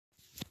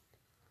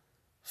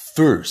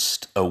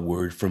First, a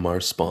word from our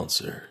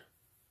sponsor.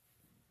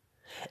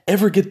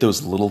 Ever get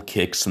those little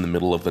kicks in the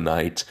middle of the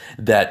night?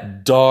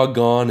 That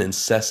doggone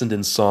incessant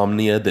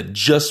insomnia that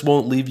just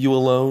won't leave you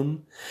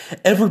alone?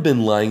 Ever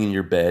been lying in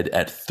your bed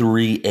at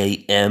 3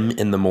 a.m.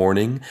 in the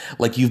morning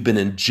like you've been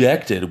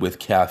injected with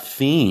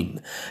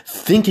caffeine,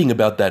 thinking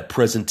about that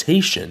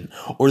presentation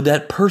or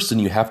that person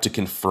you have to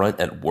confront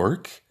at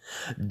work?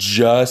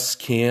 Just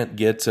can't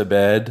get to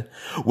bed?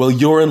 Well,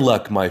 you're in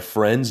luck, my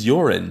friends.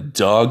 You're in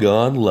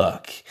doggone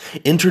luck.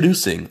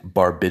 Introducing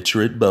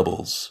Barbiturate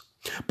Bubbles.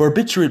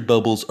 Barbiturate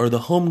Bubbles are the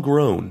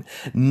homegrown,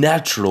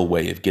 natural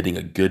way of getting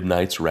a good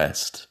night's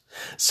rest.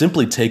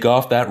 Simply take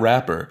off that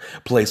wrapper,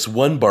 place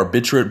one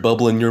barbiturate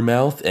bubble in your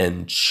mouth,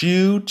 and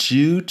chew,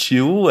 chew,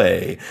 chew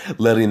away,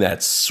 letting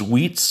that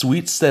sweet,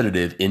 sweet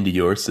sedative into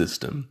your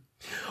system.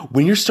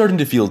 When you're starting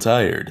to feel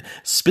tired,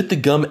 spit the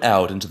gum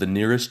out into the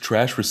nearest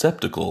trash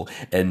receptacle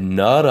and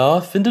nod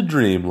off into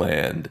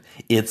dreamland.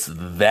 It's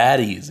that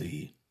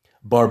easy.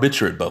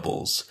 Barbiturate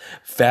Bubbles.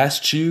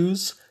 Fast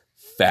chews,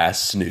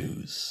 fast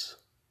snooze.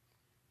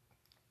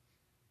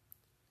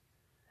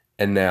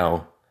 And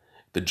now,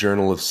 the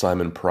Journal of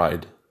Simon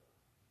Pride.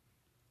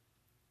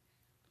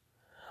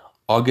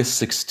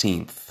 August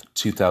 16th,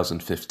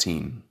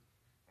 2015.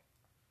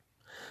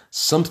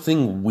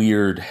 Something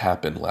weird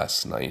happened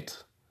last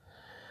night.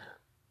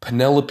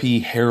 Penelope,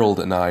 Harold,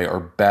 and I are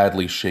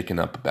badly shaken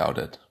up about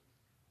it.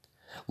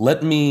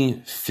 Let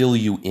me fill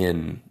you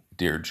in,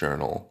 dear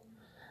journal.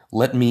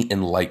 Let me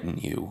enlighten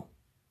you.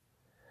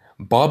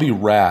 Bobby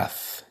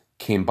Rath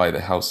came by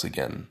the house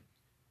again.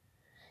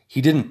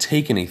 He didn't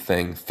take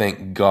anything,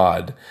 thank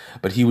God,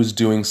 but he was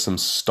doing some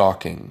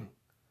stalking,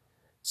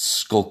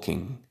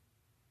 skulking.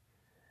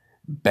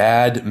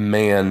 Bad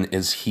man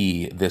is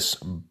he, this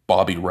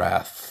Bobby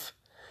Rath.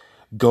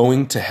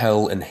 Going to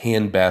hell in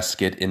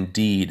handbasket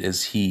indeed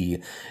is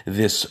he,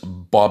 this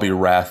Bobby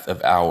Rath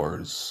of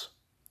ours.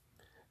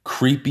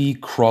 Creepy,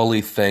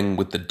 crawly thing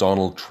with the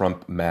Donald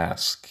Trump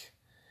mask.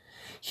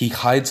 He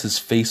hides his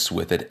face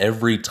with it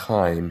every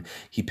time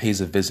he pays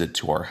a visit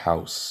to our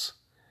house,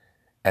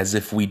 as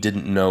if we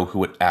didn't know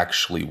who it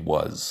actually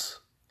was.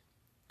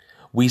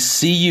 "We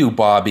see you,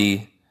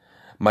 Bobby,"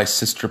 my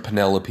sister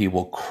Penelope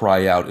will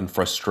cry out in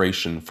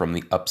frustration from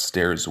the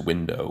upstairs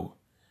window.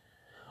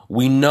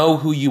 "We know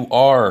who you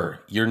are.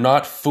 You're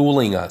not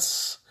fooling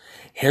us.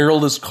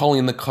 Harold is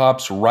calling the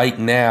cops right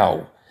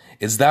now.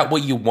 Is that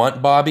what you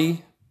want,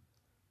 Bobby?"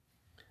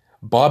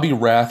 Bobby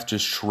Rath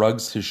just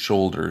shrugs his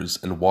shoulders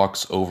and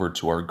walks over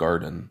to our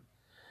garden,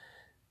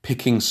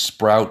 picking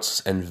sprouts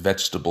and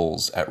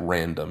vegetables at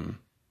random.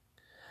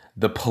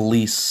 The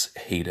police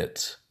hate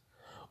it.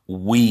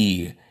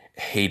 We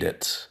hate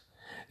it.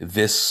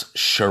 This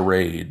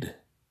charade.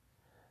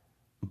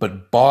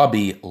 But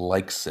Bobby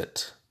likes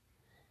it.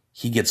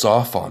 He gets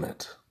off on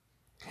it.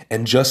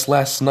 And just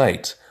last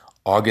night,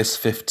 August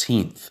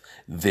 15th,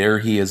 there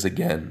he is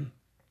again.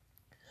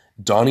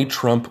 Donnie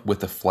Trump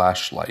with a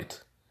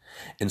flashlight,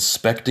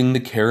 inspecting the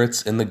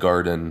carrots in the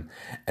garden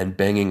and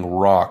banging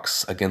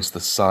rocks against the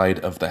side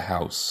of the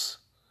house,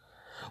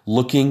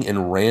 looking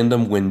in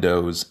random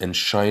windows and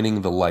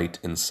shining the light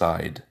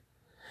inside,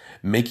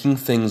 making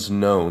things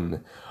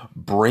known,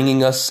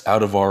 bringing us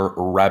out of our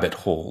rabbit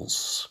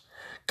holes.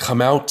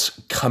 Come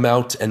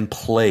out and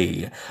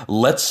play.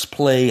 Let's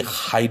play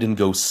hide and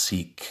go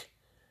seek.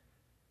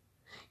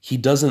 He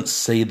doesn't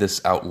say this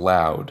out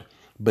loud,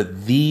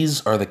 but these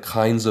are the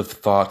kinds of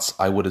thoughts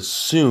I would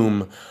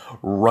assume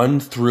run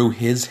through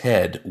his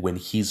head when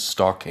he's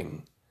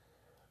stalking,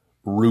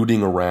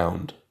 rooting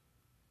around.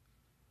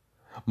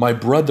 My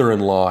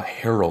brother-in-law,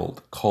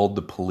 Harold, called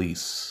the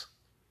police.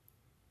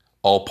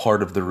 All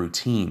part of the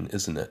routine,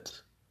 isn't it?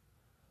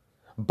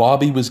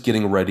 Bobby was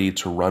getting ready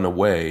to run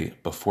away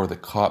before the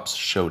cops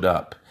showed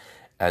up,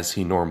 as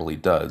he normally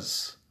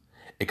does.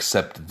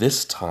 Except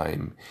this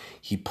time,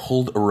 he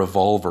pulled a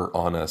revolver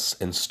on us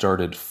and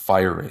started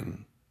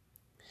firing.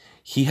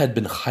 He had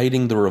been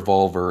hiding the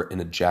revolver in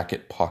a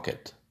jacket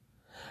pocket.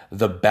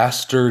 The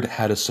bastard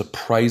had a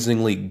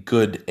surprisingly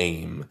good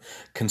aim,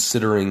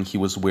 considering he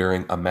was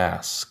wearing a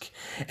mask,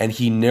 and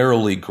he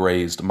narrowly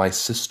grazed my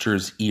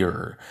sister's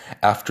ear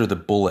after the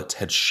bullet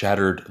had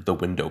shattered the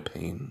window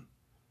pane.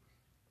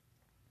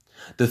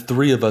 The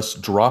three of us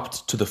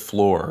dropped to the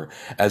floor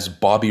as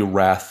Bobby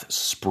Rath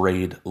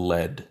sprayed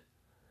lead.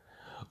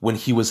 When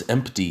he was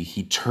empty,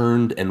 he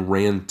turned and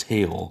ran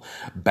tail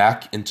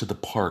back into the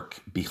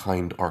park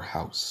behind our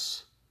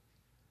house.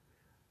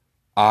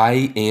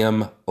 I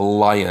am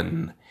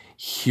lion.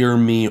 Hear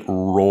me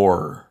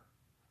roar.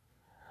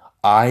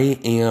 I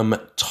am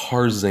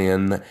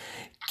Tarzan,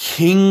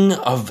 king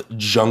of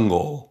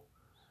jungle.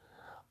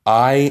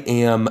 I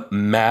am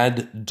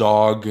Mad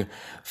Dog.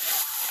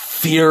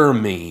 Fear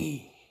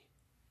me.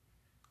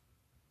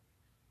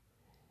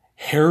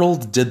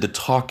 Harold did the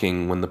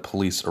talking when the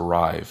police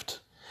arrived.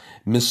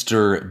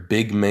 Mr.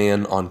 Big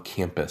Man on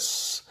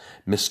Campus.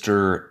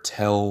 Mr.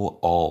 Tell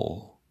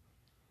All.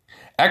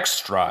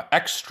 Extra,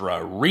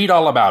 extra, read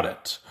all about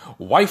it.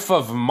 Wife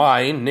of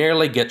mine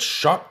nearly gets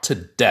shot to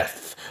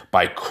death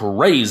by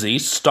crazy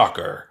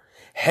stalker.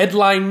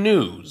 Headline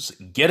news.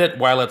 Get it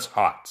while it's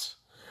hot.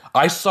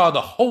 I saw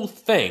the whole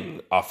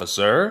thing,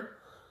 officer.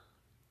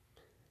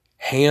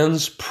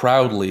 Hands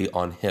proudly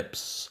on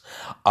hips,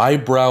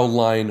 eyebrow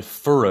line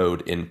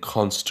furrowed in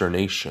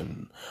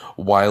consternation,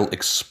 while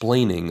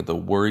explaining the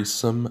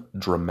worrisome,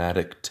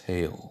 dramatic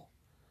tale.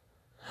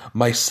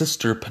 My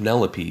sister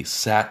Penelope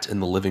sat in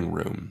the living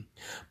room,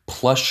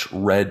 plush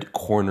red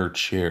corner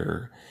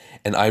chair,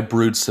 and I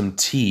brewed some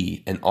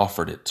tea and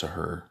offered it to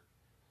her.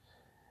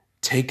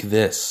 "Take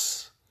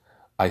this,"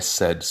 I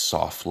said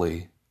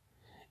softly.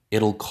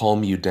 "It'll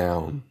calm you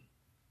down."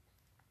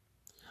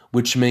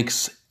 Which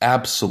makes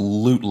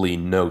absolutely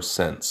no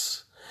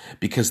sense,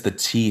 because the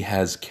tea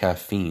has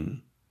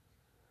caffeine.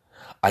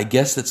 I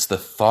guess it's the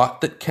thought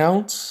that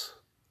counts?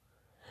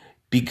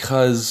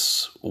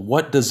 Because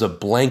what does a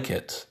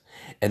blanket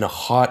and a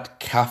hot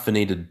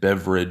caffeinated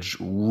beverage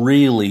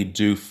really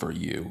do for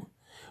you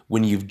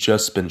when you've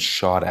just been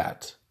shot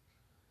at?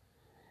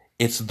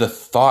 It's the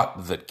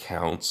thought that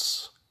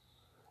counts,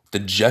 the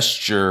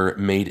gesture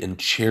made in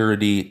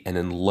charity and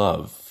in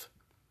love.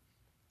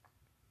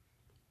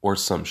 Or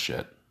some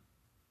shit.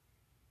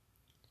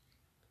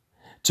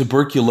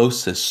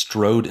 Tuberculosis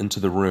strode into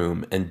the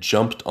room and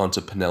jumped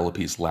onto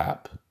Penelope's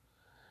lap.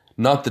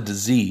 Not the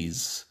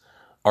disease,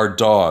 our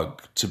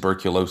dog,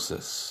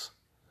 Tuberculosis.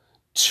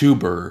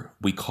 Tuber,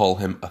 we call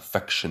him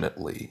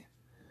affectionately.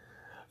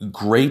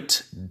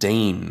 Great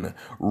Dane,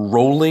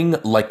 rolling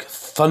like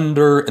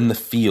thunder in the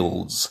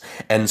fields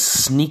and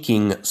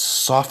sneaking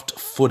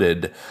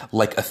soft-footed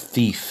like a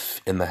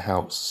thief in the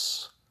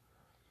house.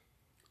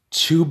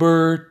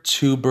 Tuber,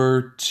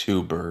 Tuber,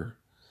 Tuber,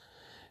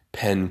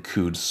 Pen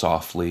cooed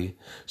softly,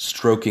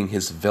 stroking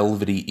his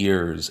velvety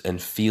ears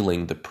and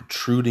feeling the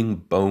protruding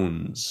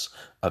bones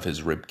of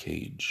his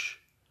ribcage.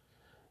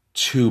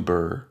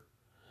 Tuber,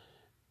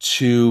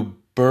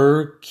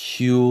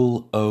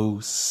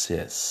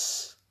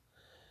 tuberculosis,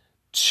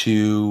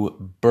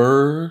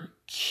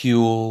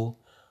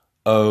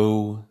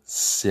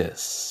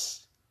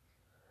 tuberculosis,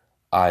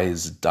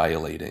 eyes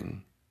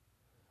dilating.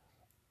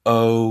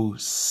 Oh,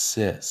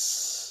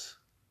 sis.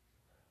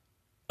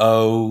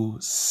 Oh,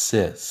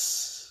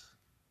 sis.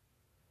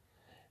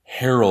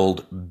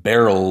 Harold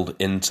barreled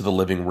into the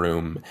living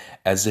room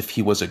as if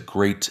he was a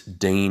Great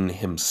Dane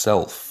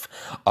himself,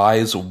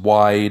 eyes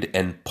wide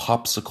and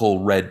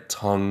popsicle red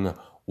tongue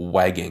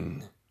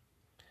wagging.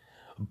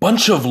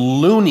 "Bunch of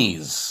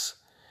loonies,"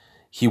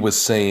 he was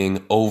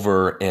saying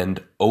over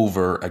and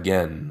over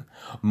again,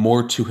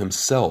 more to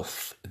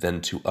himself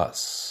than to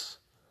us.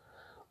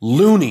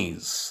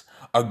 "Loonies.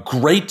 A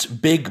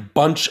great big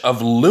bunch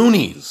of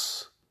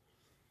loonies."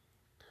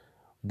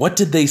 "What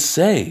did they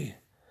say?"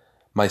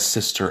 my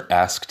sister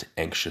asked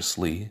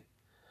anxiously.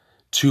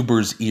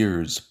 Tuber's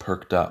ears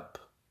perked up.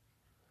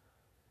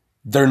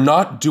 "They're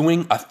not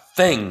doing a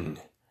thing.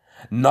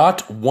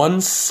 Not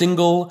one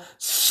single,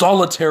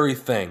 solitary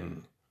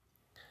thing,"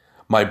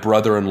 my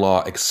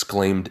brother-in-law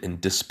exclaimed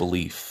in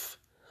disbelief,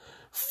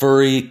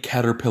 furry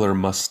caterpillar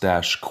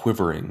mustache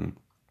quivering,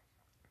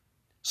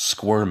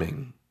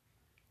 squirming.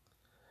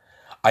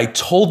 "I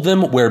told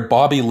them where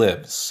Bobby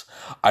lives.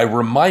 I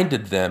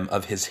reminded them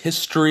of his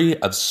history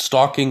of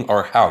stalking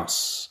our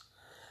house.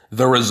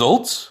 The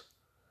result?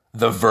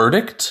 The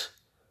verdict?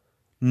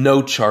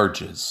 No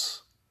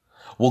charges.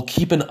 We'll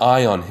keep an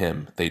eye on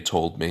him," they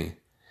told me.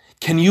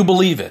 Can you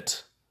believe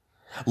it?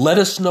 Let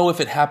us know if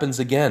it happens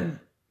again.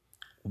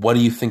 What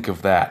do you think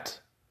of that?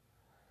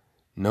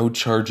 No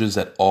charges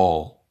at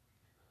all.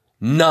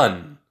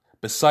 None,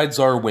 besides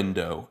our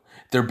window.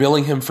 They're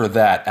billing him for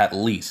that, at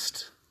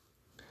least.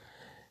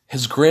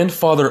 His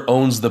grandfather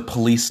owns the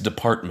police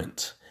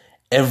department.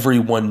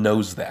 Everyone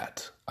knows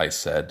that, I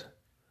said.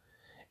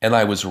 And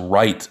I was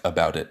right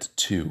about it,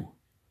 too.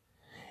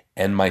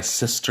 And my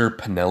sister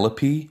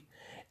Penelope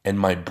and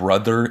my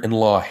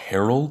brother-in-law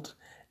Harold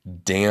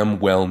damn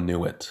well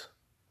knew it.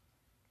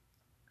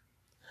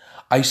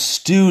 I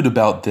stewed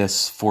about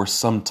this for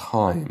some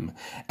time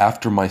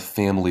after my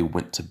family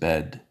went to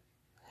bed,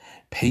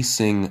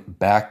 pacing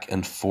back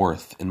and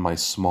forth in my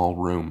small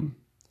room,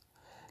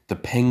 the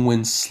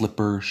penguin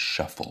slipper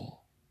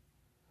shuffle.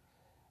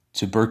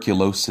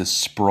 Tuberculosis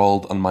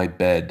sprawled on my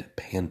bed,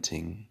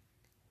 panting.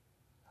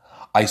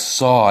 I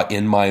saw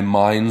in my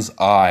mind's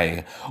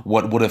eye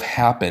what would have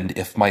happened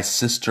if my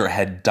sister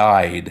had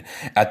died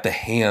at the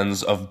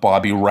hands of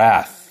Bobby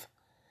Rath.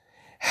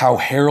 How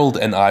Harold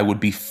and I would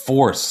be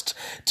forced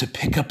to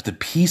pick up the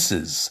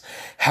pieces.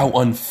 How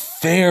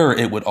unfair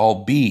it would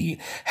all be.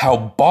 How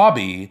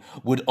Bobby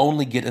would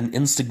only get an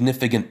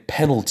insignificant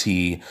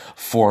penalty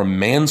for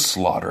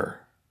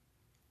manslaughter.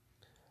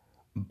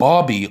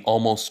 Bobby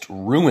almost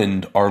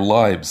ruined our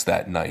lives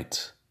that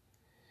night.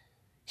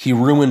 He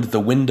ruined the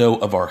window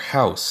of our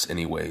house,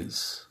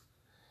 anyways.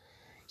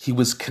 He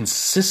was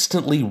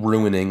consistently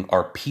ruining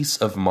our peace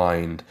of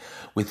mind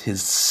with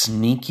his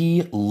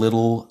sneaky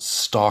little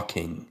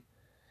stalking,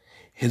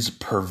 his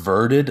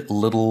perverted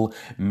little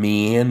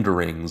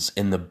meanderings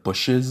in the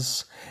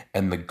bushes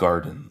and the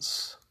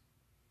gardens.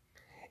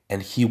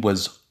 And he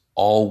was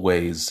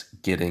always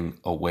getting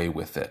away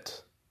with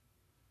it.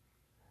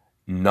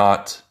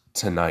 Not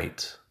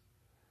tonight,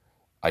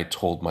 I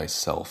told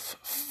myself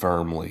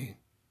firmly.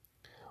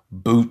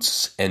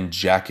 Boots and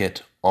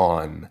jacket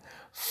on,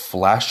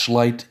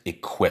 flashlight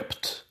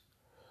equipped.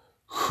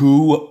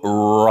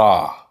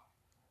 Hoorah!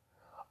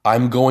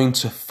 I'm going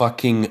to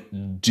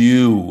fucking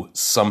do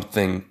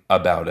something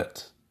about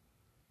it.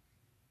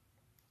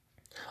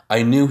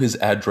 I knew his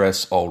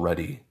address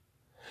already.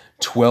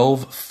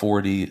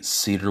 1240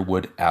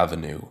 Cedarwood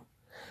Avenue.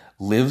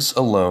 Lives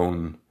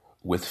alone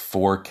with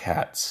 4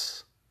 cats.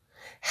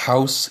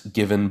 House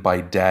given by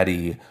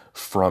daddy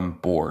from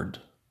board.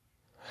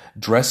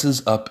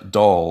 Dresses up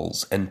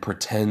dolls and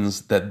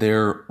pretends that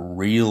they're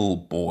real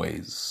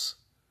boys.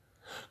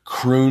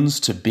 Croons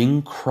to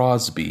Bing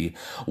Crosby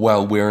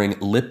while wearing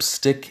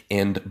lipstick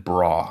and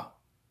bra.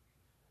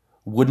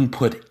 Wouldn't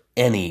put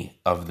any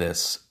of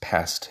this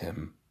past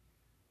him.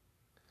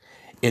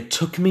 It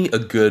took me a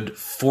good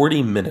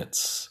 40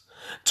 minutes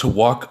to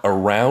walk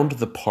around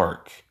the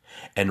park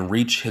and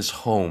reach his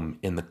home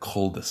in the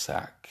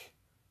cul-de-sac.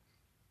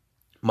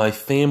 My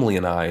family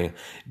and I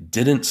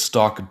didn't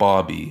stalk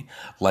Bobby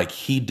like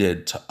he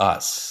did to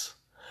us,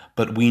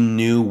 but we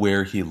knew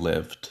where he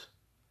lived.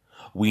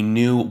 We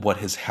knew what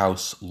his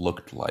house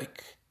looked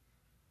like.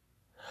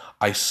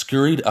 I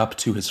scurried up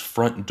to his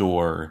front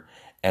door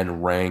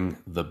and rang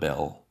the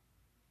bell.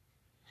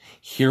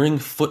 Hearing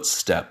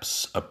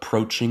footsteps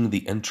approaching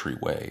the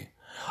entryway,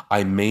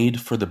 I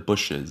made for the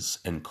bushes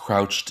and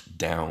crouched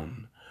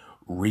down,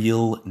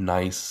 real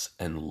nice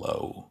and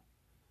low.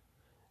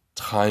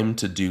 Time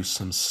to do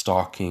some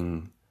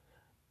stalking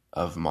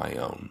of my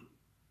own.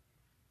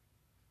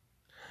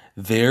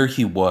 There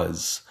he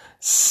was,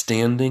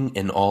 standing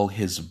in all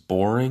his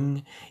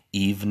boring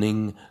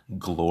evening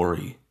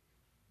glory.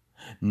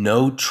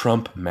 No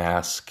Trump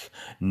mask,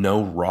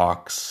 no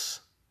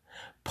rocks,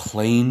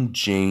 plain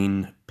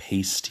Jane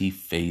pasty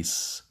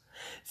face,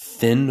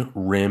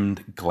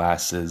 thin-rimmed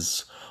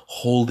glasses,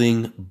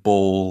 holding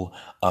bowl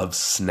of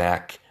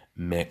snack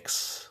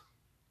mix.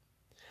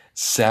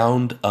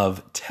 Sound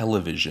of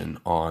television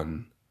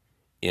on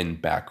in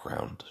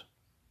background.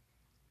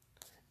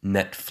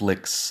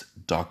 Netflix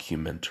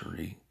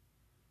documentary.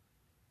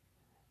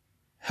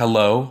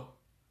 Hello,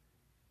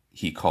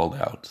 he called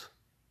out,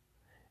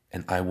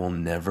 and I will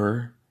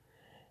never,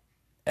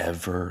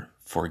 ever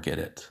forget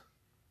it.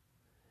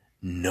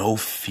 No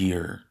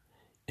fear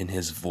in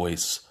his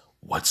voice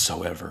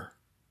whatsoever.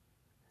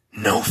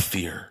 No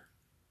fear.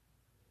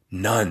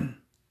 None.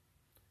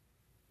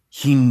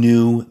 He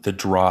knew the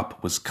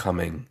drop was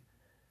coming,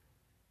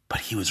 but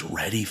he was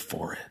ready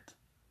for it.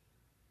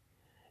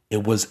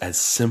 It was as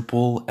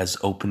simple as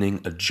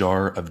opening a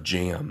jar of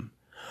jam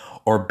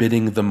or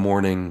bidding the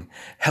morning,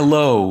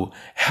 "Hello,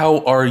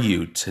 how are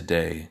you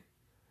today?"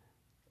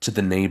 to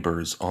the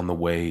neighbors on the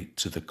way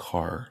to the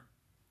car.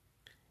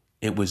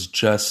 It was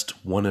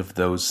just one of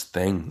those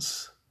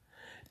things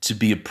to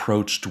be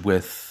approached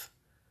with,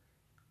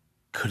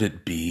 could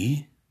it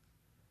be?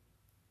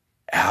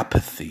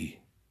 Apathy.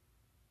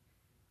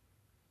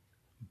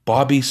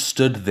 Bobby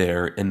stood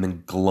there in the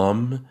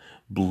glum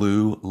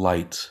blue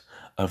light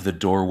of the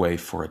doorway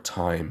for a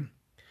time,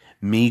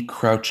 me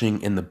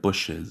crouching in the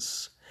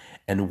bushes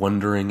and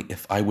wondering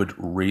if I would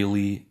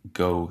really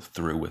go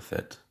through with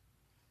it.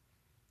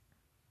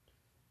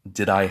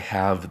 Did I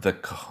have the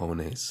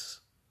cojones?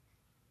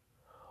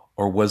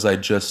 Or was I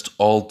just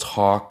all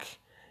talk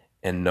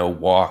and no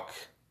walk?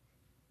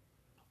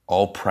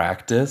 All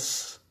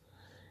practice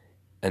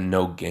and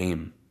no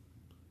game?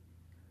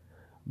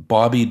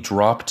 Bobby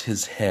dropped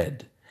his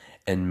head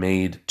and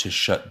made to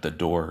shut the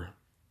door.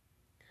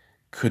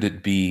 Could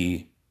it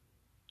be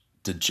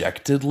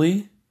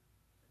dejectedly?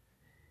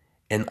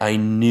 And I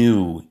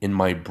knew in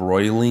my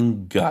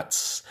broiling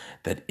guts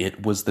that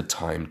it was the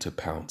time to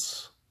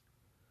pounce.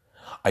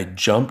 I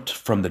jumped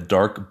from the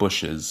dark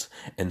bushes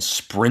and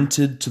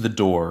sprinted to the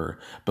door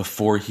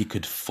before he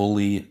could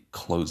fully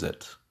close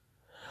it.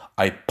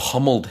 I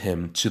pummeled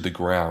him to the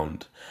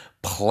ground,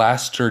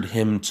 plastered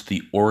him to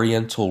the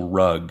oriental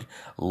rug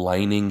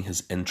lining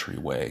his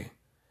entryway.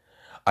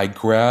 I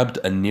grabbed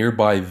a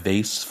nearby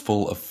vase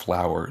full of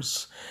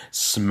flowers,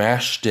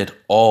 smashed it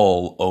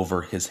all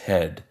over his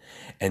head,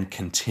 and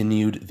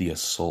continued the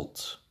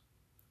assault.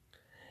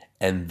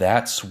 And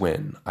that's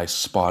when I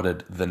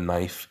spotted the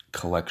knife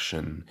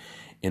collection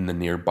in the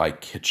nearby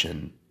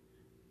kitchen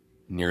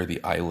near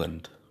the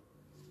island.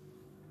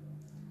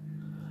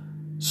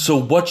 So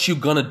what you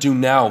gonna do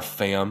now,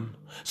 fam?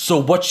 So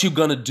what you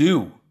gonna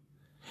do?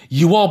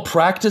 You all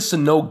practice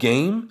and no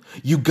game?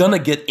 You gonna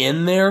get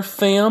in there,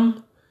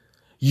 fam?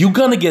 You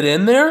gonna get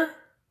in there?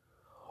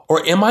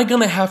 Or am I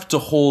gonna have to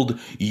hold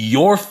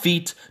your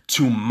feet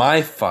to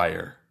my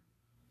fire?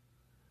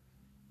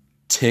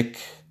 Tick,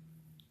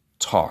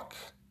 tock.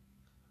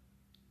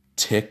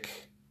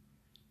 Tick,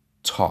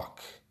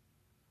 tock.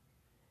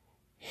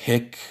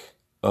 Hick,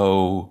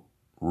 o,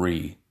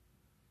 re.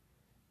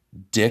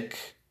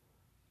 Dick,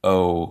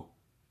 o,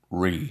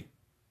 re.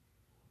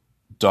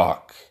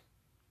 Doc.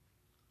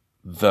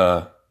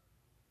 The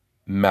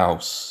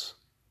mouse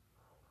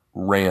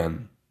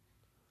ran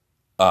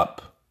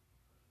up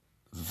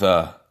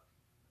The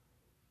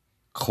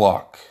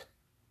clock.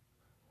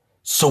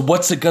 So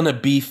what's it gonna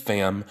be,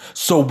 fam?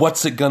 So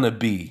what's it gonna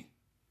be?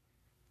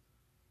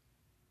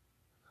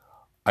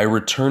 I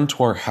returned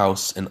to our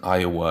house in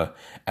Iowa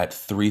at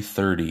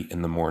 3:30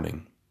 in the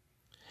morning.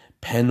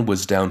 Penn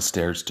was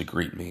downstairs to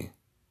greet me.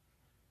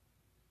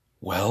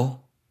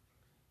 Well?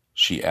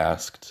 She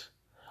asked,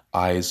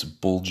 eyes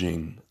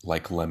bulging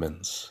like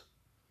lemons.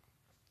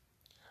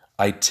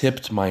 I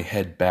tipped my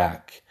head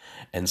back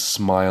and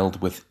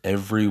smiled with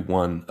every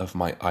one of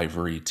my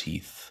ivory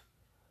teeth.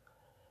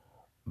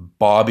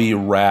 Bobby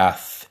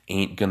Wrath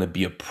ain't gonna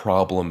be a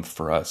problem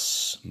for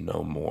us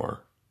no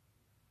more.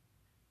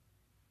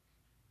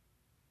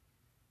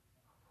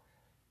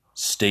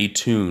 Stay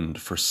tuned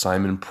for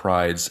Simon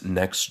Pride's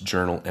next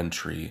journal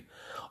entry,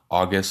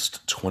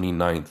 August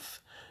 29th,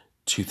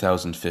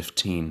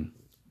 2015.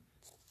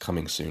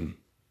 Coming soon.